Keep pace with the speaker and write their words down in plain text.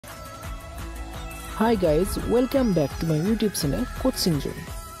Hi guys, welcome back to my YouTube channel Coaching Zone.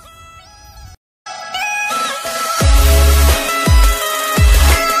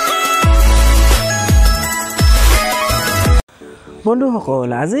 বন্ধুসকল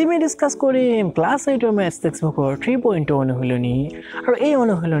আজি আমি discuss কৰিম ক্লাস 8 ৰ ম্যাথ টেক্সটবুকৰ 3.0 অনুশীলনী আৰু এই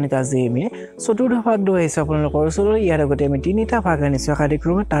অনুশীলনীত আজি আমি চতুৰ্থ ভাগ দুইছে আপোনালোকৰ ওচৰত ইয়াৰ আগতে আমি তিনিটা ভাগ আনিছো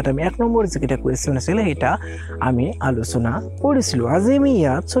কাৰ্যক্ৰমত তাত আমি এক নম্বৰ যেটা কোৱেশ্চন আছিল এটা আমি আলোচনা কৰিছিলো আজি আমি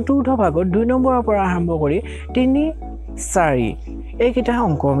ইয়াত চতুৰ্থ ভাগৰ 2 নম্বৰৰ পৰা আৰম্ভ কৰি 3 4 এইকেইটা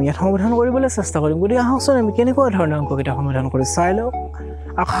অংক আমি ইয়াত সমাধান কৰিবলৈ চেষ্টা কৰিম গতিকে আহকচোন আমি কেনেকুৱা ধৰণৰ অংককেইটা সমাধান কৰি চাই লওঁ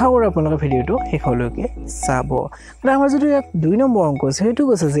আশা কৰো আপোনালোকে ভিডিওটো শেষলৈকে চাব মানে আমাৰ যদি 2 নম্বৰ অংক আছে হেতু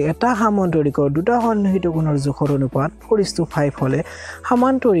কৈছে যে এটা সমান্তৰিকৰ দুটা সন্নিহিত কোণৰ জোখৰ অনুপাত 4:5 হলে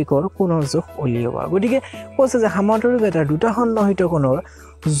সমান্তৰিকৰ কোণৰ জোখ উলিয়াবা গতিকে কৈছে যে সমান্তৰিক এটা দুটা সন্নিহিত কোণৰ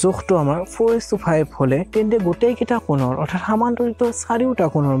জোখটো আমাৰ 4:5 হলে তেন্তে গোটেই কিটা কোণৰ অৰ্থাৎ সমান্তৰিকৰ চাৰিওটা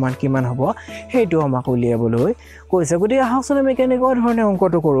কোণৰ মান কিমান হ'ব হেতু আমাক উলিয়াবলৈ কৈছে গতিকে আহকচোন আমি কেনেকুৱা ধৰণে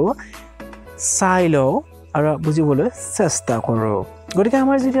অংকটো কৰো চাই লওঁ আৰু বুজিবলৈ চেষ্টা কৰো গতিকে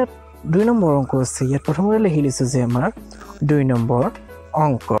আমাৰ যেটা 2 নম্বৰ অংক আছে ইয়াত প্ৰথমতে লিখি লৈছো যে আমাৰ 2 নম্বৰ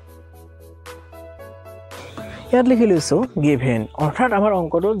অংক ইয়াত লিখি লৈছো given অৰ্থাৎ আমাৰ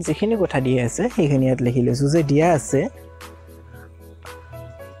অংকটোত যিখিনি কথা দিয়া আছে সেইখিনি ইয়াত লিখি লৈছো যে দিয়া আছে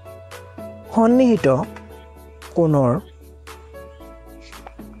সন্নিহিত কোণৰ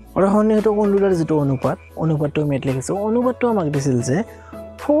আৰু সন্নিহিত কোণ দুটাৰ যেটো অনুপাতটো আমি ইয়াত লিখিছো অনুপাতটো আমাক দিছিল যে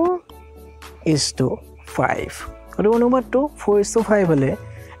 4:5 আৰু অনুপাতটো 4:5 হলে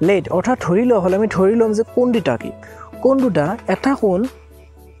লেট অৰ্থাৎ ধৰি লও হলে আমি ধৰি লম যে কোণ দুটা এটা কোণ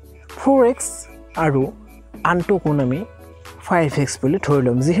 4x আৰু আনটো কোণ আমি 5x বুলি ধৰি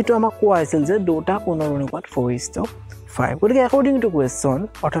লম যেহেতু আমাক কোৱা আছিল যে দুটা কোণৰ অনুপাত 4:5 গতিকে according to question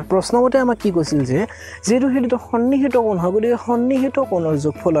অৰ্থাৎ প্ৰশ্নমতে আমাক কি কৈছিল যে যেহেতু হেতু সন্নিহিত কোণ হয় গতিকে সন্নিহিত কোণৰ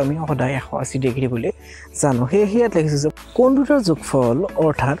যোগফল আমি সদায় 180 ডিগ্ৰী বুলি জানো হেয়াত লিখিছো যে কোণ দুটাৰ যোগফল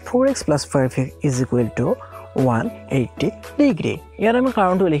অৰ্থাৎ 4x + 5x = 180 ডিগ্ৰী ইয়াত আমি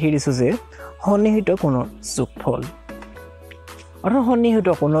কাৰণটো লিখি দিছো যে সন্নিহিত কোণৰ যোগফল অৰ্থাৎ সন্নিহিত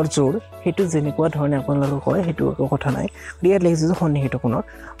কোণৰ জোৰ হেতু যেনেকুৱা ধৰণে আপোনালোকে কয় হেতু একো কথা নাই ইয়াত লিখিছো যে সন্নিহিত কোণৰ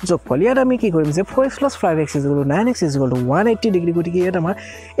যোগফল ইয়াত আমি কি কৰিম যে 4x + 5x = 9x = 180 ডিগ্ৰী গতিকে ইয়াত আমাৰ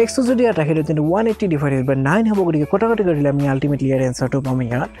x যদি এটা ৰাখিলো তেন্তে 180 / 9 হ'ব গতিকে কটাকটি কৰিলে আমি আলটিমেটলি ইয়াৰ এনসাৰটো পাম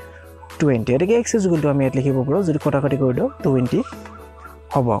ইয়াত 20 এটাকে x = আমি ইয়াত লিখিব পাৰো যদি কটাকটি কৰি দিও 20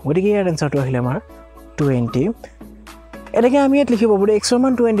 হ'ব গতিকে ইয়াৰ এনসাৰটো আহিলে আমাৰ 20 এটাকে আমি ইয়াত লিখিব পাৰো x ৰ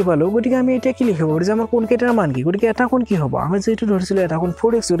মান 20 পালো গতিকে আমি এটা কি লিখিব পাৰো যে আমাৰ কোন কেইটাৰ মান কি গতিকে এটা কোন কি হ'ব আমি যেটো ধৰিছিল এটা কোন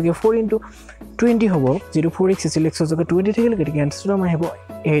 4x গতিকে 4 * 20 হ'ব যেটো 4x আছিল x ৰ জগত 20 থাকিল গতিকে এনসাৰটো আমাৰ হ'ব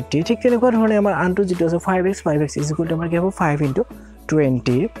 80 ঠিক তেনেকুৱা ধৰণে আমাৰ আনটো যেটো আছে 5x = আমাৰ কি হ'ব 5 *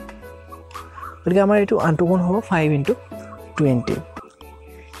 20 গতিকে আমাৰ এটো আনটো কোন হ'ব 5 * 20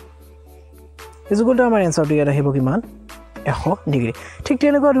 ইজুকলটো আমাৰ এনসাৰটো ইয়াত আহিব কিমান 100 ডিগ্ৰী ঠিক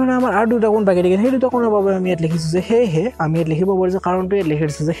তেনেকুৱা ধৰণে আমাৰ আৰু দুটা কোণ বাকি থাকে সেই দুটা কোণৰ বাবে আমি ইয়াত লিখিছো যে হেহে আমি ইয়াত লিখিব পাৰো যে কাৰণটো ইয়াত লিখি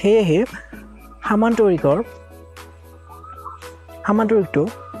দিছো যে হেহে সমান্তৰিকটো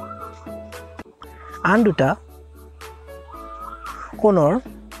আন দুটা কোণৰ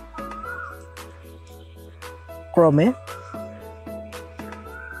ক্ৰমে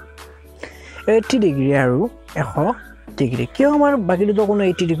 80 ডিগ্ৰী আৰু 100 ডিগ্ৰী কিয় আমাৰ বাকি দুটা কোণ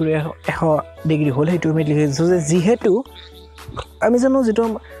 80 ডিগ্ৰী 100 ডিগ্ৰী হল হেতু আমি লিখি দিছো যে যেহেতু আমি জানো যেটো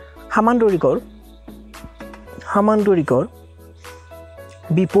সমান্তৰিকৰ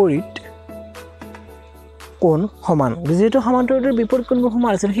বিপৰীত কোণ সমান যেহেতু সমান্তৰিকৰ বিপৰীত কোণ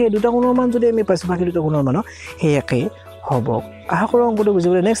সমান আছে সেই দুটা কোণৰ মান যদি আমি পাইছো বাকি দুটা কোণৰ মান সেই একেই হ'ব আশা কৰো অংকটো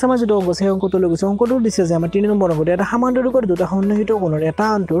বুজিবলৈ নেক্সট আমাৰ যেটো অংক আছে অংকটো লগছে অংকটো দিছে যে আমাৰ 3 নম্বৰ অংকটো এটা সমান্তৰিকৰ দুটা সন্নিহিত কোণৰ এটা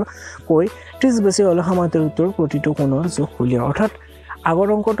আনটোৰ কৈ 30 বেছি হলে সমান্তৰিকৰ প্ৰতিটো কোণৰ যোগ উলিয়া অৰ্থাৎ আগৰ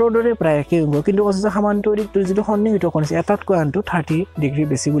অংকটোৰ দৰে প্ৰায় একেই অংক কিন্তু কৈছে যে সমান্তৰিকটোৰ যেটো সন্নিহিত কোণ আছে এটাতকৈ আনটো 30 ডিগ্ৰী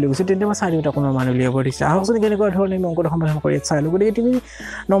বেছি বুলি কৈছে তেন্তে আমাৰ চাৰিটা কোণৰ মান উলিয়াব দিছে আহকচোন কেনেকুৱা ধৰণে আমি অংকটো সমাধান কৰি চাই লওঁ গতিকে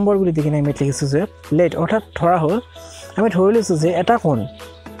 3 নম্বৰ বুলি দেখি আমি লিখিছো যে লেট অৰ্থাৎ ধৰা হ'ল আমি ধৰি লৈছো যে এটা কোণ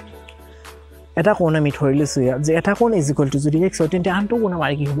আমি ধৰি লৈছো যে এটা কোণ = যদি x তেন্তে আনটো কোণ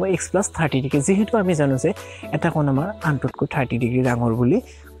আমাৰ কি হ'ব x + 30 ডিগ্ৰী যেহেতু আমি জানো যে এটা কোণ আমাৰ আনটোতকৈ 30 ডিগ্ৰী ডাঙৰ বুলি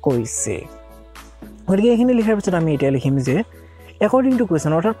কৈছে গতিকে এইখিনি লিখাৰ পিছত আমি এতিয়া লিখিম যে according to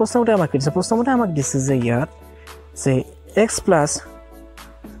question অৰ্থাৎ প্ৰশ্নমতে আমাক দিছে যে ইয়াত যে x +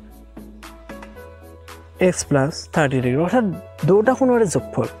 30 ডিগ্ৰী অৰ্থাৎ দুটা কোণৰ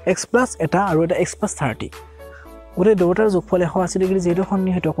যোগফল x + এটা আৰু এটা x + 30 গতিকে দুটাৰ যোগফল 180 ডিগ্ৰী যেটো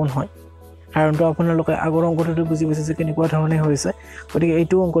সন্নিহিত কোণ হয় কাৰণটো আপোনালোকে আগৰ অংকটো বুজি পাইছে যে কেনেকুৱা ধৰণে হৈছে গতিকে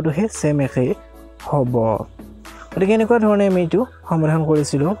এইটো অংকটো হে সেম একেই হ'ব গতিকে এনেকুৱা ধৰণে আমি এইটো সমাধান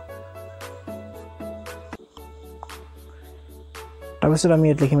কৰিছিলো তাৰপিছত আমি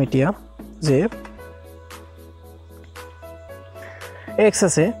ইয়াত লিখিম এতিয়া যে x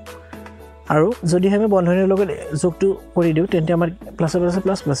আছে আৰু যদি আমি বন্ধনীৰ লগত যোগটো কৰি দিও তেন্তে আমাৰ plus plus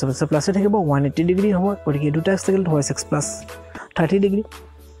plus plus plus থাকিব 180 ডিগ্ৰী হ'ব গতিকে দুটা x থাকিলে 2x plus 30 degree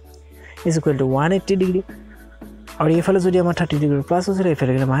is equal to 180 degree আৰু এইফালে যদি আমাৰ 30 ডিগ্ৰী প্লাস আছে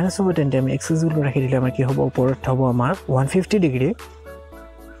এইফালে মাইনাস হ'ব তেন্তে আমি x ইকুৱেল টু ৰাখি দিলে আমাৰ কি হ'ব ওপৰত হ'ব আমাৰ 150 ডিগ্ৰী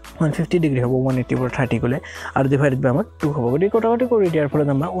 150 ডিগ্ৰী হ'ব 180 পৰা 30 গলে আৰু ডিভাইডেড বাই আমাৰ 2 হ'ব গতিকে কটাকটি কৰি দিয়াৰ ফলত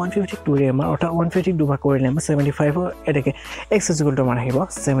আমাৰ 152 ৰে আমাৰ অৰ্থাৎ 150 দুভাগ কৰিলে আমাৰ 75 এটাকে x ইকুৱেল টু আমাৰ আহিব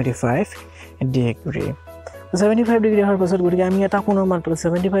 75 ডিগ্ৰী 75 ডিগ্ৰী হোৱাৰ পাছত গতিকে আমি এটা কোণৰ মান পালো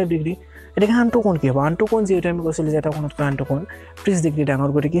 75 ডিগ্ৰী এটাকে আনটো কোণ কি হ'ব আনটো কোণ যেটা আমি কৈছিল যে এটা কোণত আনটো কোণ 30 ডিগ্ৰী ডাঙৰ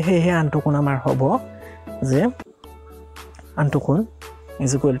গতিকে হে আনটো কোণ আমাৰ হ'ব যে আনটো কোণ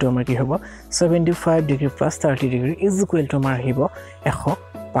is equal to আমাৰ কি হ'ব 75 degree plus 30 degree is equal to আমাৰ আহিব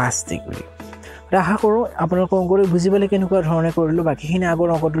 105 ডিগ্ৰী আশা কৰো আপোনালোক অংকটো বুজিবলৈ কেনেকুৱা ধৰণে কৰিলো বাকিখিনি আগৰ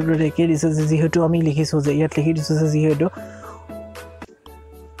অংকটোৰ একেই দিছে যেহেতু আমি লিখিছো যে ইয়াত লিখি দিছো যে যেহেতু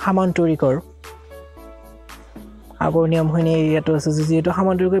সামান্তৰিকৰ আগৰ নিয়ম হয়নি ইয়াত আছে যেহেতু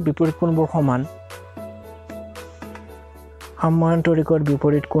সামান্তৰিকৰ বিপৰীত কোণবোৰ সমান সামান্তৰিকৰ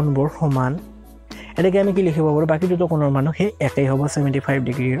বিপৰীত কোণবোৰ সমান এটাকে আমি কি লিখিব পাৰো বাকি দুটো কোণৰ মান হে একেই হ'ব 75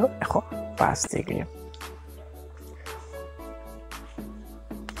 ডিগ্ৰী আৰু 105 ডিগ্ৰী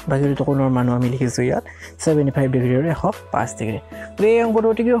বাকি দুটো কোণৰ মান আমি লিখিছো ইয়াত 75 ডিগ্ৰী আৰু 105 ডিগ্ৰী এই অংকটো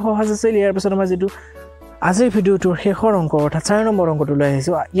অতিকৈ সহজ আছিল ইয়াৰ পিছত আমাৰ যেটো আজিৰ ভিডিওটোৰ শেষৰ অংক অৰ্থাৎ 4 নম্বৰ অংকটো লৈ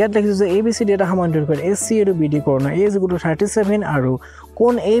আহিছো ইয়াত লিখিছো যে ABCD এটা সমান্তৰিকৰ AC আৰু BD কোণ A = 37 আৰু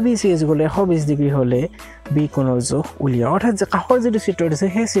কোণ ABC = 120 ডিগ্ৰী হলে B কোণৰ যোগ উলিয়া অৰ্থাৎ যে কাষৰ যেটো চিত্ৰ দিছে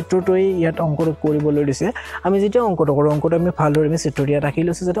সেই চিত্ৰটোই ইয়াত অংকটো কৰিবলৈ দিছে আমি যেটা অংকটো কৰো অংকটো আমি ভালদৰে আমি চিত্ৰটো ইয়াত ৰাখি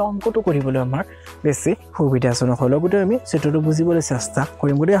লৈছো যাতে অংকটো কৰিবলৈ আমাৰ বেছি সুবিধাজনক হয় লগতে আমি চিত্ৰটো বুজিবলৈ চেষ্টা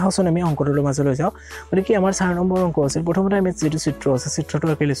কৰিম গতিকে হাউচন আমি অংকটোৰ মাজলৈ যাও গতিকে আমাৰ 4 নম্বৰ অংক আছে প্ৰথমতে আমি যেটো চিত্ৰ আছে চিত্ৰটো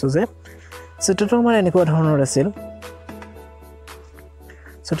ৰাখি লৈছো যে চিত্ৰটো আমাৰ এনেকুৱা ধৰণৰ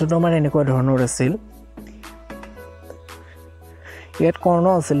আছিল ইয়াত কৰ্ণ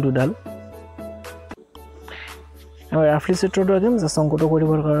আছিল দুডাল আৰু ৰাফলি চিত্ৰটো একদম অংকটো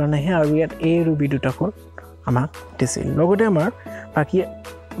কৰিবৰ কাৰণে আৰু ইয়াত A আৰু B দুটা কোণ আমাক দিছিল লগতে আমাৰ বাকি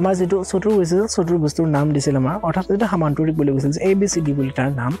আমাৰ যেটো চতুৰ হৈছিল চতুৰ বস্তুৰ নাম দিছিল আমাৰ অৰ্থাৎ এটা সমান্তৰিক বুলি কৈছিল যে ABCD বুলি তাৰ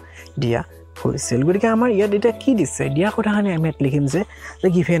নাম দিয়া হৈছিল গতিকে আমাৰ ইয়াত এটা কি দিছে দিয়া কথাখানি আমি লিখিম যে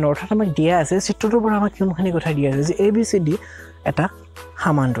গিভেন অৰ্থাৎ আমাক দিয়া আছে চিত্ৰটোৰ পৰা আমাক কোনখানি কথা দিয়া আছে যে ABCD এটা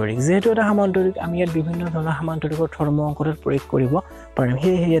সমান্তৰিক যেহেতু এটা সমান্তৰিক আমি ইয়াত বিভিন্ন ধৰণৰ সমান্তৰিকৰ ধৰ্ম অংকত প্ৰয়োগ কৰিব পাৰিম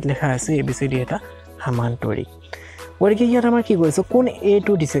হে ইয়াত লেখা আছে ABCD এটা সমান্তৰিক গতিকে ইয়াত আমাৰ কি কৈছে কোণ A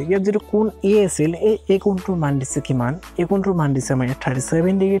টো দিছে ইয়াত যেটো কোণ A আছিল এই কোণটোৰ মান দিছে কিমান এই কোণটোৰ মান দিছে আমাৰ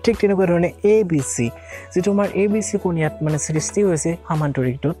 37 ডিগ্ৰী ঠিক তেনেকুৱা ধৰণে ABC যেটো আমাৰ ABC কোণ ইয়াত মানে সৃষ্টি হৈছে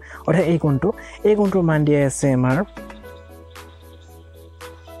সমান্তৰিকটোত অৰ্থাৎ এই কোণটোৰ মান দিয়া আছে আমাৰ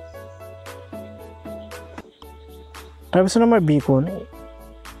তাৰপিছত আমাৰ B কোণ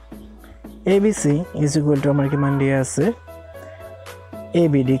ABC = আমাৰ কিমান দিয়া আছে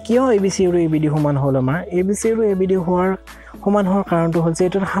ABD কিয় ABC আৰু ABD সমান হল আমাৰ ABC আৰু ABD হোৱাৰ সমান হোৱাৰ কাৰণটো হ'ল যে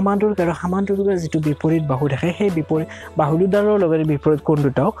এটা সমান্তৰিকৰ যেটো বিপৰীত বাহু থাকে সেই বিপৰীত বাহু দুডালৰ লগত বিপৰীত কোণ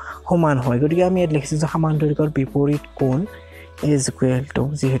দুটাও সমান হয় গতিকে আমি ইয়াত লিখিছো যে সমান্তৰিকৰ বিপৰীত কোণ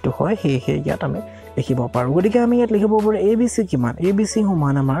 = যেহেতু হয় সেই ইয়াত আমি লিখিব পাৰো গতিকে আমি ইয়াত লিখিব পাৰো ABC কিমান ABC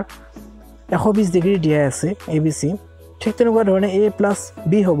সমান আমাৰ 120 ডিগ্ৰী দিয়া আছে ABC ঠিক তেনেকুৱা ধৰণে A +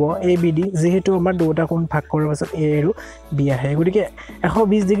 B হ'ব ABD যেহেতু আমাৰ দুটা কোণ ভাগ কৰাৰ পাছত A আৰু B আহে গতিকে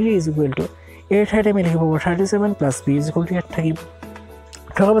 120 ডিগ্ৰী A ঠাইতে আমি লিখিব পাৰো 37 + B ইয়াত থাকিব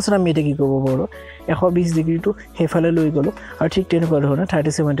থকাৰ পাছত আমি এটা কি কৰিব পাৰো 120 ডিগ্ৰীটো হেফালে লৈ গলো আৰু ঠিক তেনেকুৱা ধৰণে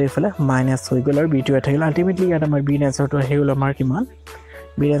 37 টো হেফালে মাইনাস হৈ গল আৰু B টো থাকিল আলটিমেটলি ইয়াত আমাৰ B আনসাৰটো আহিল আমাৰ কিমান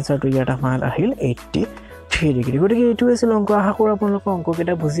B আনসাৰটো ইয়াত আমাৰ আহিল 83 ডিগ্ৰী গতিকে এইটো আছিল অংক আশা কৰো আপোনালোক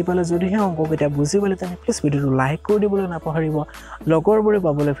অংককেইটা বুজি পালে যদি হে অংককেইটা বুজি পালে তেনে প্লিজ ভিডিওটো লাইক কৰি দিবলৈ নাপাহৰিব লগৰবোৰে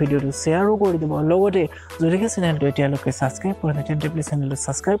পাবলৈ ভিডিওটো শেয়াৰো কৰি দিব লগতে যদি হে চেনেলটো এতিয়ালৈকে সাবস্ক্ৰাইব কৰা নাই তেন্তে প্লিজ চেনেলটো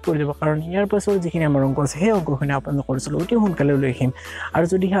সাবস্ক্ৰাইব কৰি দিব কাৰণ ইয়াৰ পাছৰ যিখিনি আমাৰ অংক আছে সেই অংকখিনি আপোনালোকৰ ওচৰত অতি সোনকালে লৈ আহিম আৰু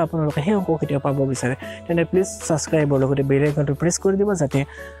যদি হে আপোনালোকে সেই অংককেইটা পাব বিচাৰে তেন্তে প্লিজ সাবস্ক্ৰাইবৰ লগতে বেল আইকনটো প্ৰেছ কৰি দিব যাতে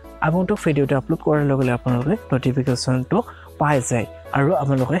আগন্তুক ভিডিওটো আপলোড কৰাৰ লগে লগে আপোনালোকে নটিফিকেশনটো পাই যায় আৰু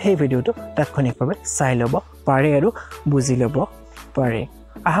আপোনালোকে সেই ভিডিওটো তাৎক্ষণিকভাৱে চাই ল'ব পাৰে আৰু বুজি ল'ব পাৰে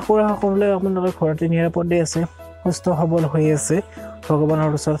আশা কৰা সকলোৱে আপোনালোকৰ ঘৰতে নিৰাপদে আছে সুস্থ সবল হৈ আছে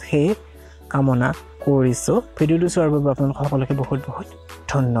ভগৱানৰ ওচৰত সেই কামনা কৰিছো ভিডিওটো চোৱাৰ বাবে আপোনালোক সকলোকে বহুত বহুত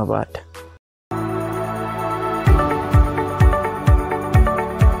ধন্যবাদ